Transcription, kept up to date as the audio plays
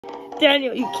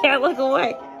Daniel, you can't look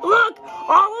away. Look,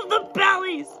 all of the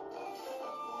bellies.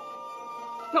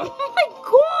 Oh my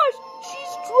gosh,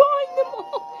 she's drawing them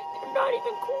all. They're not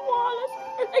even koalas.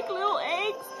 They're like little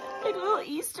eggs, like little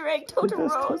Easter egg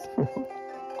Totoros.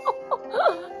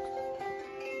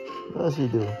 What's she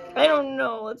doing? I don't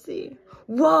know. Let's see.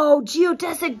 Whoa,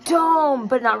 geodesic dome,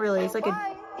 but not really. It's like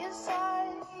a.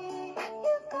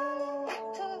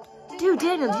 Dude,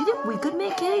 Daniel, do you think we could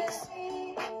make cakes?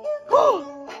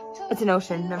 It's an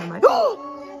ocean. Never mind.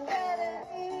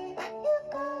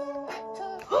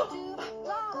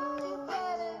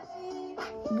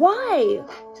 Why?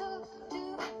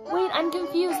 Wait, I'm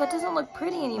confused. That doesn't look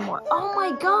pretty anymore. Oh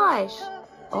my gosh.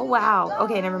 Oh wow.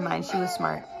 Okay, never mind. She was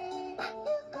smart.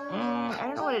 I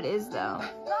don't know what it is though.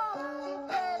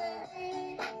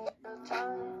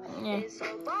 Yeah.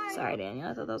 Sorry, Daniel.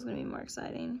 I thought that was gonna be more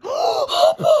exciting.